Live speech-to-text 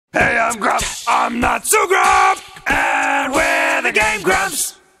Hey, I'm Grumps. I'm not so Grump, and we're the Game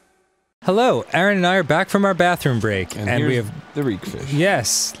Grumps. Hello, Aaron and I are back from our bathroom break, and we have the reekfish.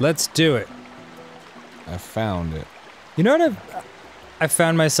 Yes, let's do it. I found it. You know what I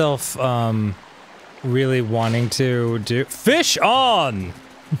found myself really wanting to do? Fish on.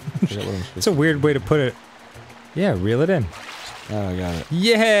 It's a weird way to put it. Yeah, reel it in. Oh, I got it.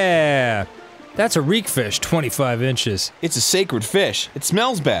 Yeah! That's a reekfish, 25 inches. It's a sacred fish. It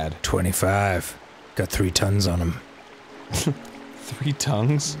smells bad. 25. Got 3 tons on him. 3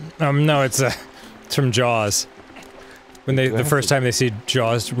 tongues? No, it's from Jaws. When the first time they see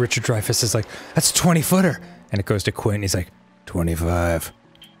Jaws, Richard Dreyfuss is like, that's a 20-footer! And it goes to Quint, and he's like, 25.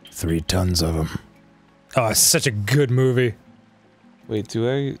 3 tons of them. Oh, it's such a good movie. Wait, do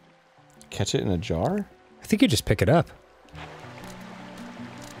I catch it in a jar? I think you just pick it up.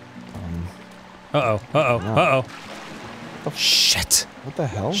 Uh-oh, uh-oh, no. uh-oh. Oh, shit. What the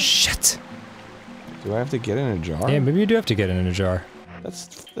hell? Shit. Do I have to get in a jar? Yeah, maybe you do have to get it in a jar.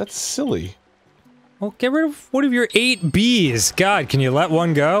 That's silly. Well, get rid of one of your 8 bees. God, can you let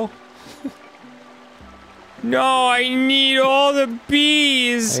one go? No, I need all the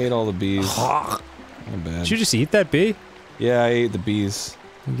bees! I ate all the bees. Not bad. Did you just eat that bee? Yeah, I ate the bees.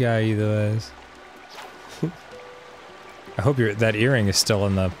 You gotta eat those. I hope that earring is still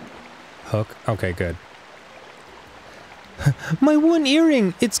in the hook. Okay, good. My one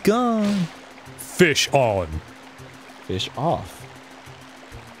earring, it's gone. Fish on. Fish off.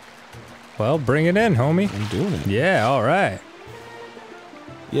 Well, bring it in, homie. I'm doing it. Yeah, alright.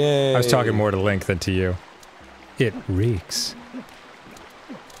 Yay. I was talking more to Link than to you. It reeks.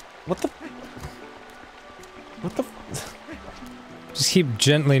 What the? What the? Just keep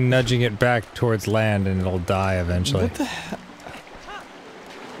gently nudging it back towards land and it'll die eventually. What the hell?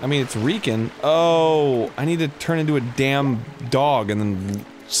 I mean, it's reeking. Oh, I need to turn into a damn dog and then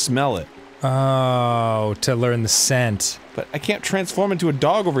smell it. Oh, to learn the scent. But I can't transform into a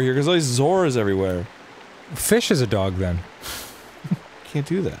dog over here because all these Zoras everywhere. Fish is a dog then. Can't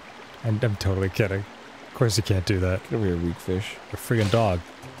do that. I'm totally kidding. Of course you can't do that. Get over here, weak fish. You're a friggin' dog.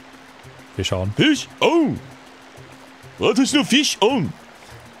 Fish on. Fish on! Let us know fish on!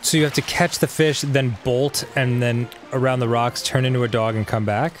 So you have to catch the fish, then bolt, and then around the rocks turn into a dog and come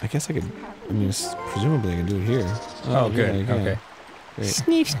back? I guess I could... I mean, presumably I can do it here. Oh, good. Yeah, okay. Great.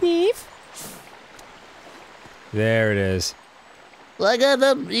 Sneef, sneef. There it is. I got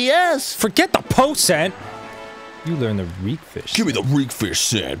the... yes! Forget the post scent! You learn the reek fish. Give me the reek fish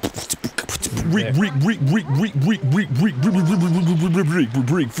scent.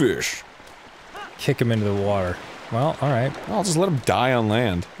 Reek fish. Kick him into the water. Well, alright. I'll just let him die on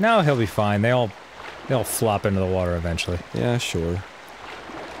land. No, he'll be fine. They'll flop into the water eventually. Yeah, sure.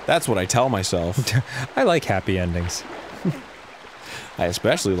 That's what I tell myself. I like happy endings. I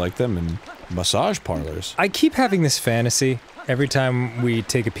especially like them in massage parlors. I keep having this fantasy every time we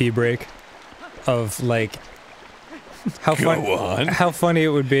take a pee break of like how funny it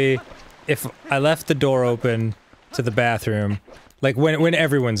would be if I left the door open to the bathroom, like when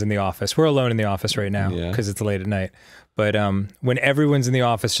everyone's in the office. We're alone in the office right now because it's late at night. But when everyone's in the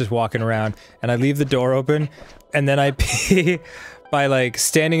office just walking around and I leave the door open and then I pee by like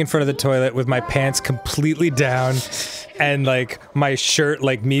standing in front of the toilet with my pants completely down and like my shirt,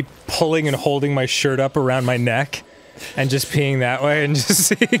 like me pulling and holding my shirt up around my neck and just peeing that way and just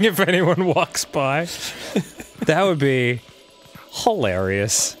seeing if anyone walks by. That would be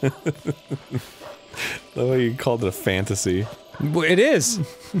hilarious. The way you called it a fantasy. It is.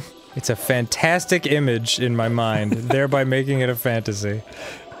 It's a fantastic image in my mind, thereby making it a fantasy.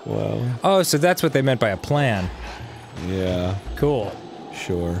 Wow. Oh, so that's what they meant by a plan. Yeah. Cool.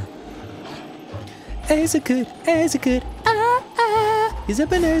 Sure. A's are good, A's are good, is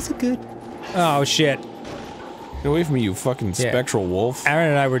up and A's are good. Oh shit. Get away from me, you fucking spectral wolf. Aaron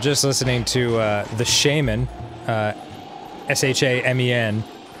and I were just listening to The Shamen, S-H-A-M-E-N,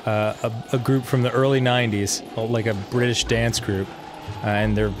 a group from the early 90s, like a British dance group,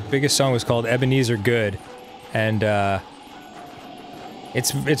 and their biggest song was called Ebenezer Good, and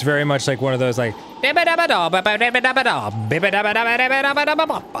it's very much like one of those like you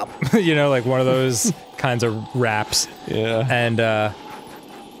know, like one of those kinds of raps. Yeah. And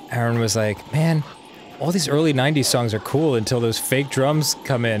Aaron was like, man, all these early 90s songs are cool until those fake drums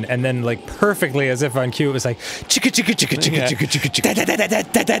come in, and then like perfectly as if on cue it was like chicka chicka chicka chicka chicka chicka chicka.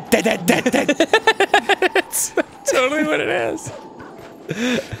 It's totally what it is.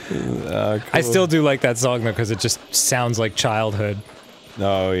 Cool. I still do like that song though because it just sounds like childhood.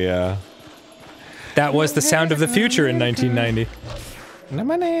 Oh yeah. That was the sound of the future in 1990.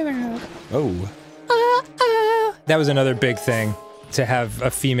 Oh. That was another big thing to have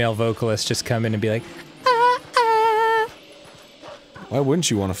a female vocalist just come in and be like, Why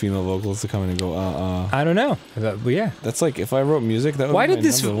wouldn't you want a female vocalist to come in and go, I don't know. But yeah. That's like, if I wrote music, that would Why be did my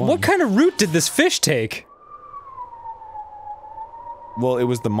this, number one. what kind of route did this fish take? Well, it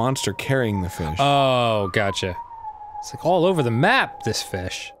was the monster carrying the fish. Oh, gotcha. It's like all over the map, this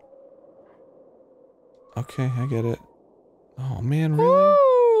fish. Okay, I get it. Oh man, really?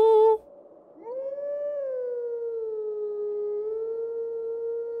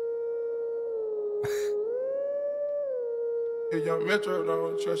 If young Metro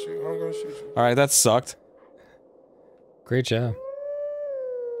don't trust you, I'm gonna shoot you. Alright, that sucked. Great job.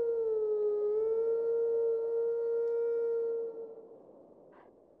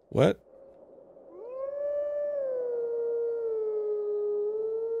 What?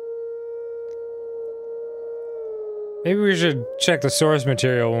 Maybe we should check the source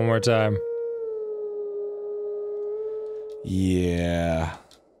material one more time. Yeah.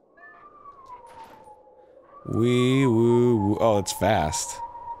 Wee woo woo. Oh, it's fast.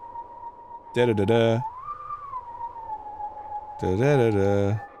 Da da da da. Da da da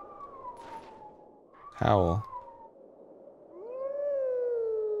da. Howl.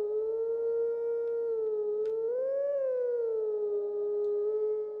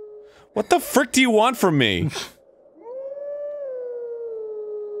 What the frick do you want from me?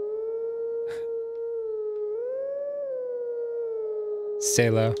 Stay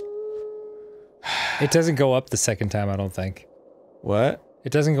low. It doesn't go up the second time, I don't think. What?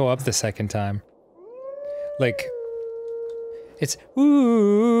 It doesn't go up the second time. Like, it's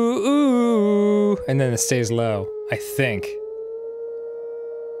ooh, ooh, and then it stays low, I think.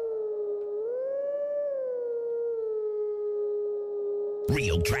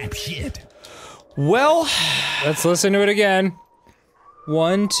 Real trap shit. Well, Let's listen to it again.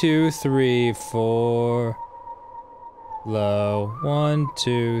 1, 2, 3, 4. Low. 1,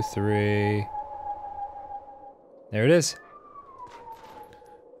 2, 3. There it is.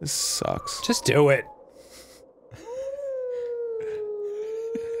 this sucks. Just do it.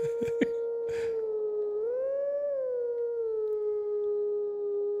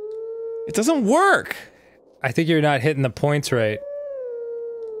 It doesn't work. I think you're not hitting the points right.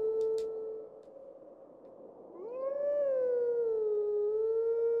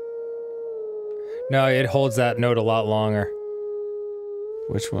 No, it holds that note a lot longer.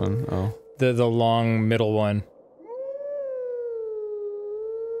 Which one? Oh. The long middle one.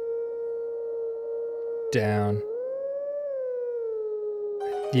 Down.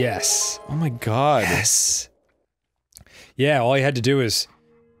 Yes. Oh my god. Yes. Yeah, all you had to do is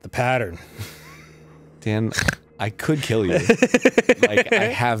the pattern. Dan, I could kill you. Like, I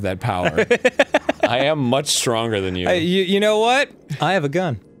have that power. I am much stronger than you. You know what? I have a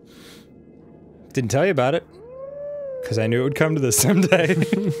gun. Didn't tell you about it. Because I knew it would come to this someday.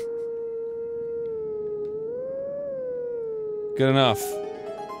 Good enough.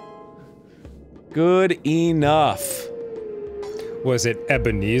 Good enough. Was it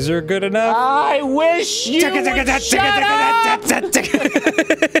Ebenezer good enough? I wish you would shut up!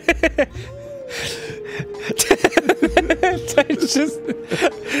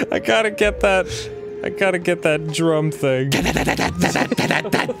 I gotta get that. I gotta get that drum thing.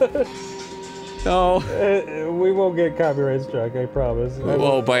 No. We won't get copyright struck, I promise.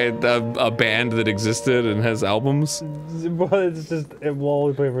 Well, by a band that existed and has albums? Well, it's just, we'll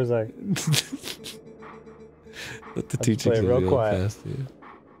only play for a second. Let the I'll teaching play real quiet.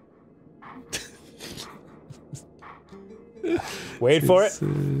 Wait for it.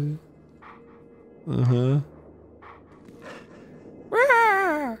 Uh-huh.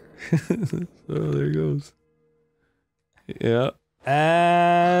 Oh, there it goes. Yeah.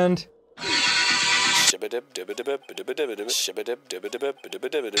 And...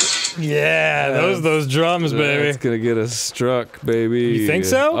 Yeah, those drums, baby. That's gonna get us struck, baby. You think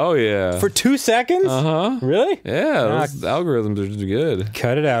so? Oh, yeah. For 2 seconds? Uh-huh. Really? Yeah, Ah. those algorithms are good.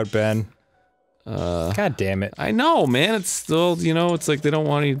 Cut it out, Ben. God damn it. I know, man. It's still, you know, it's like they don't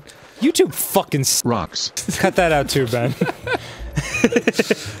want you... YouTube fucking Rocks. Cut that out too, Ben.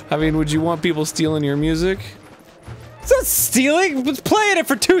 I mean, would you want people stealing your music? It's not stealing, it's playing it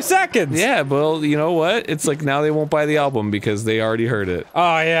for 2 seconds. Yeah, well, you know what? It's like now they won't buy the album because they already heard it.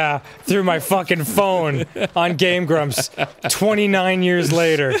 Oh yeah, through my fucking phone on GameGrumps 29 years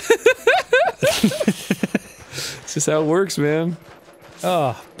later. It's just how it works, man.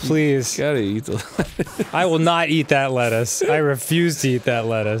 Oh, please. Gotta eat the... I will not eat that lettuce. I refuse to eat that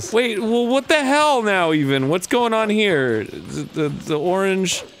lettuce. Wait, well, what the hell now, even? What's going on here? The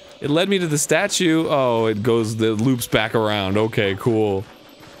orange... It led me to the statue. Oh, it loops back around. Okay, cool.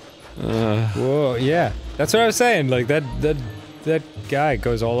 Whoa, yeah. That's what I was saying, like, that that guy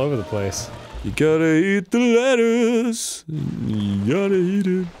goes all over the place. You gotta eat the lettuce. You gotta eat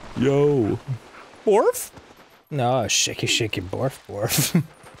it. Yo. Borf? No, shaky, shaky, borf, borf.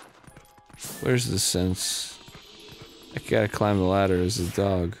 Where's the sense? I gotta climb the ladder as a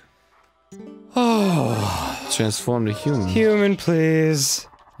dog. Oh. Transform to human. Human, please.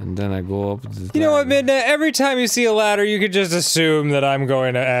 And then I go up the You know what, Midna? Every time you see a ladder, you could just assume that I'm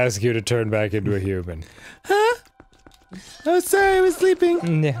going to ask you to turn back into a human. Huh? Oh, sorry, I was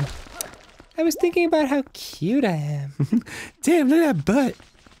sleeping. No. I was thinking about how cute I am. Damn, look at that butt.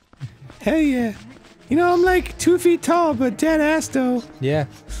 Hell yeah. You know, I'm like 2 feet tall, but dead ass though. Yeah.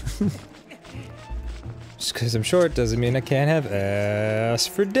 Just because I'm short doesn't mean I can't have ass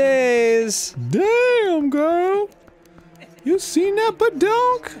for days. Damn, girl. You seen that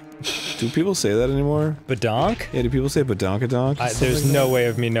badonk? Do people say that anymore? Badonk? Yeah, do people say badonkadonk? There's no way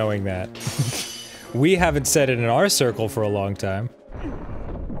of me knowing that. We haven't said it in our circle for a long time.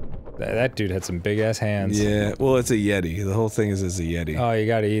 That dude had some big ass hands. Yeah, well, it's a Yeti. The whole thing is it's a Yeti. Oh, you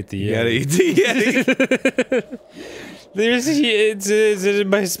gotta eat the Yeti. You gotta eat the Yeti. Is it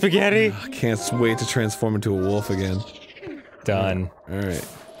my spaghetti? I can't wait to transform into a wolf again. Done. Alright.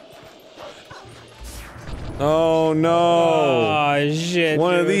 Oh no! Oh shit.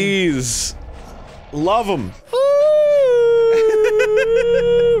 One of these. Love them.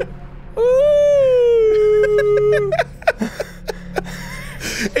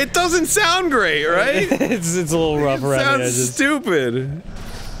 It doesn't sound great, right? it's a little rough around the Sounds edges. stupid.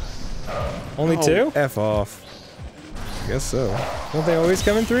 Only two? F off. I guess so. Don't they always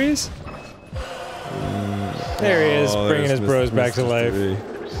come in threes? There he is, bringing his bros back to life.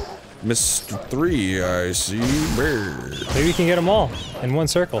 Mr. 3, I see bird. Maybe you can get them all in one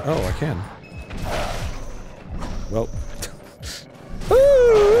circle. Oh, I can. Well.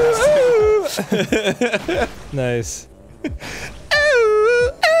 Nice.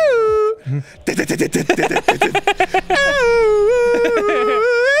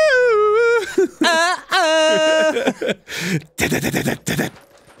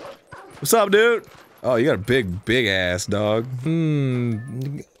 What's up, dude? Oh, you got a big ass dog.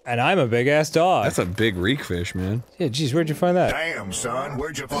 And I'm a big ass dog. That's a big reek fish, man. Yeah, geez, where'd you find that? Damn, son,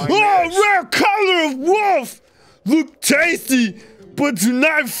 where'd you find Oh, this? rare color of wolf! Look tasty, but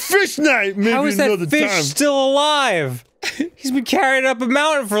tonight fish night, maybe How is another that fish time. still alive? He's been carried up a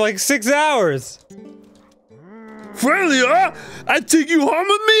mountain for like 6 hours. Friendly, huh? I'd take you home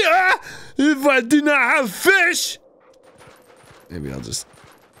with me, huh? If I did not have fish. Maybe I'll just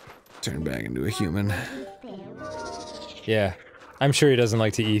turn back into a human. Yeah, I'm sure he doesn't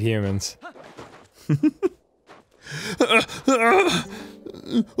like to eat humans.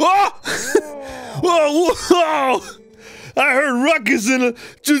 Whoa! I heard ruckus in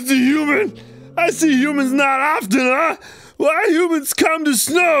just a human. I see humans not often, huh? Why humans come to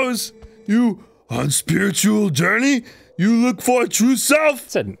snows? You on spiritual journey? You look for a true self?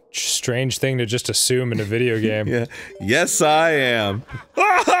 It's a strange thing to just assume in a video game. Yeah. Yes, I am.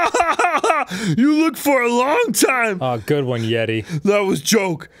 You look for a long time. Oh, good one, Yeti. That was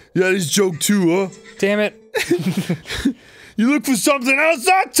joke. Yeti's joke too, huh? Damn it. You look for something else,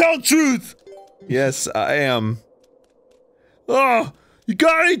 I tell truth. Yes, I am. Oh, you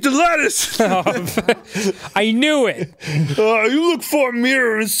gotta eat the lettuce. I knew it. You look for a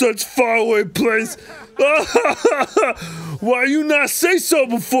mirror in such faraway place. Why you not say so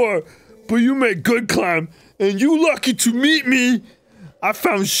before? But you make good climb, and you lucky to meet me. I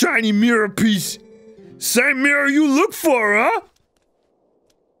found shiny mirror piece. Same mirror you look for, huh?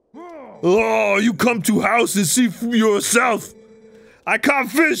 Oh, you come to house and see for yourself. I caught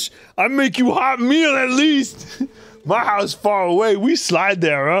fish. I make you hot meal at least. My house far away. We slide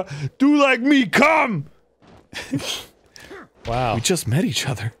there, huh? Do like me, come. Wow. We just met each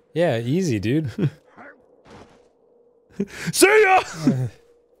other. Yeah, easy, dude. See ya.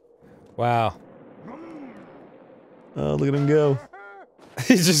 Wow. Oh, look at him go.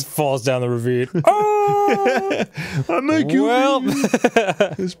 He just falls down the ravine. Oh! I make you Well.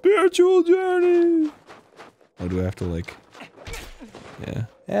 a spiritual journey. Oh, do I have to like? Yeah.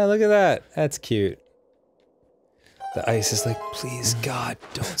 Yeah, look at that. That's cute. The ice is like, please, God,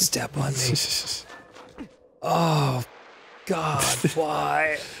 don't step on me. Oh, God,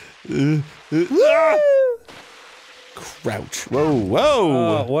 why? Crouch. Whoa, whoa.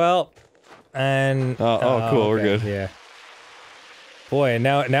 Oh, well, and... Oh, cool, we're good. Yeah. Boy, and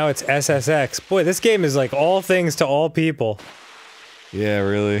now it's SSX. Boy, this game is like all things to all people. Yeah,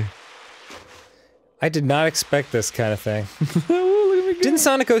 really. I did not expect this kind of thing. Didn't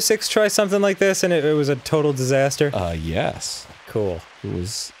Sonic 06 try something like this and it was a total disaster? Yes. Cool. It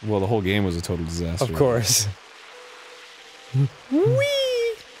was, well, the whole game was a total disaster. Of course.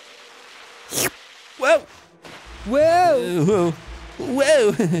 Whee! Whoa! Whoa! Whoa!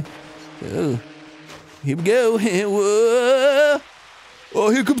 Whoa! Oh. Here we go. Whoa! Oh,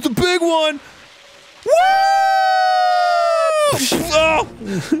 here comes the big one! Woo! Oh!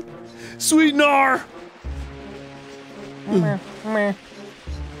 Sweet Nar!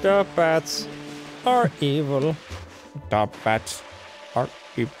 The bats are evil. The bats are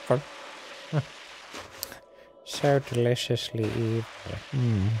evil. So deliciously evil.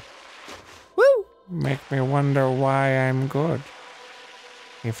 Woo! Make me wonder why I'm good.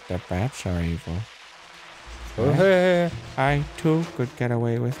 If the bats are evil, I too could get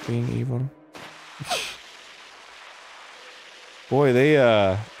away with being evil. Boy, they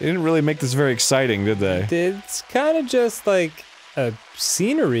didn't really make this very exciting, did they? It's kind of just like a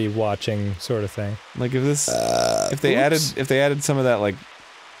scenery watching sort of thing. Like if this, if they added some of that like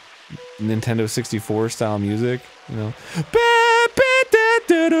Nintendo 64 style music, you know.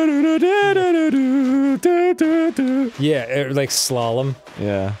 Yeah, like slalom.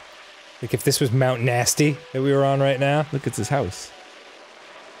 Yeah. Like if this was Mount Nasty that we were on right now. Look, it's his house.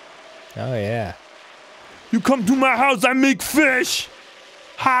 Oh yeah. You come to my house, I make fish.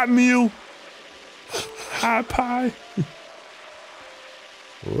 Hot meal. Hot pie.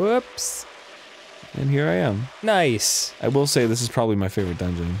 Whoops. And here I am. Nice. I will say this is probably my favorite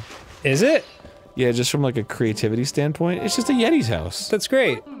dungeon. Is it? Yeah, just from like a creativity standpoint, it's just a Yeti's house. That's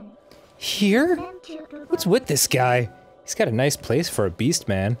great. Here? What's with this guy? He's got a nice place for a beast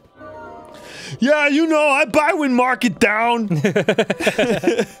man. Yeah, you know, I buy when market down.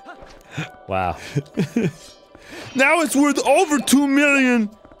 Wow. Now it's worth over 2 million,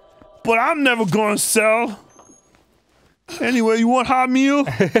 but I'm never gonna sell. Anyway, you want hot meal?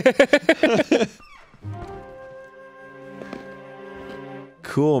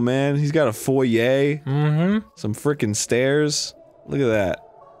 Cool, man. He's got a foyer. Mm-hmm. Some frickin' stairs. Look at that.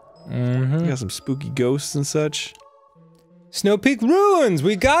 Mm-hmm. Got some spooky ghosts and such. Snow Peak Ruins!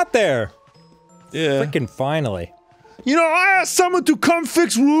 We got there! Yeah. Frickin' finally. You know, I asked someone to come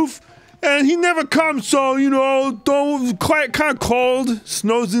fix roof, and he never comes, so, you know, quite kind of cold.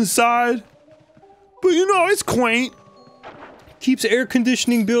 Snow's inside. But, you know, it's quaint. Keeps air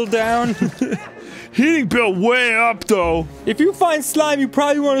conditioning bill down. Heating bill way up, though. If you find slime, you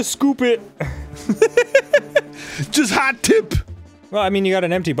probably want to scoop it. Just hot tip. Well, I mean, you got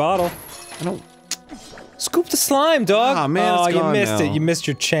an empty bottle. I don't... Scoop the slime, dog! Ah, man, oh, it's you gone missed now. it. You missed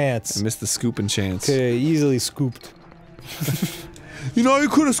your chance. I missed the scooping chance. Could've easily scooped. You know, you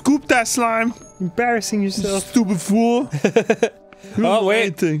could have scooped that slime. Embarrassing yourself. Stupid fool. Oh, wait.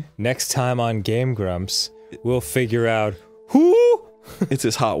 Anything. Next time on Game Grumps, we'll figure out who? It's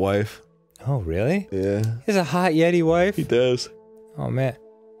his hot wife. Oh, really? Yeah. He has a hot Yeti wife? He does. Oh, man.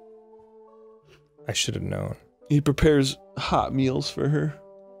 I should have known. He prepares hot meals for her.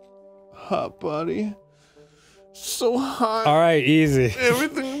 Hot body. So hot. Alright, easy.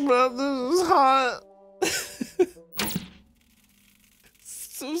 Everything about this is hot.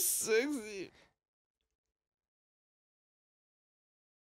 So sexy.